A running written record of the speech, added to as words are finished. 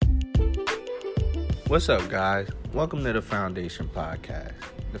What's up, guys? Welcome to the Foundation Podcast.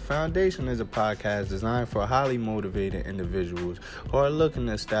 The Foundation is a podcast designed for highly motivated individuals who are looking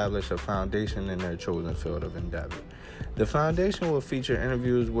to establish a foundation in their chosen field of endeavor. The Foundation will feature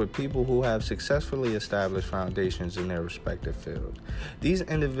interviews with people who have successfully established foundations in their respective fields. These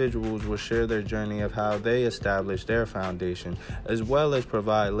individuals will share their journey of how they established their foundation, as well as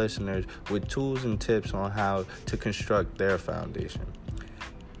provide listeners with tools and tips on how to construct their foundation.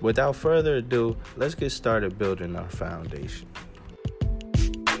 Without further ado, let's get started building our foundation.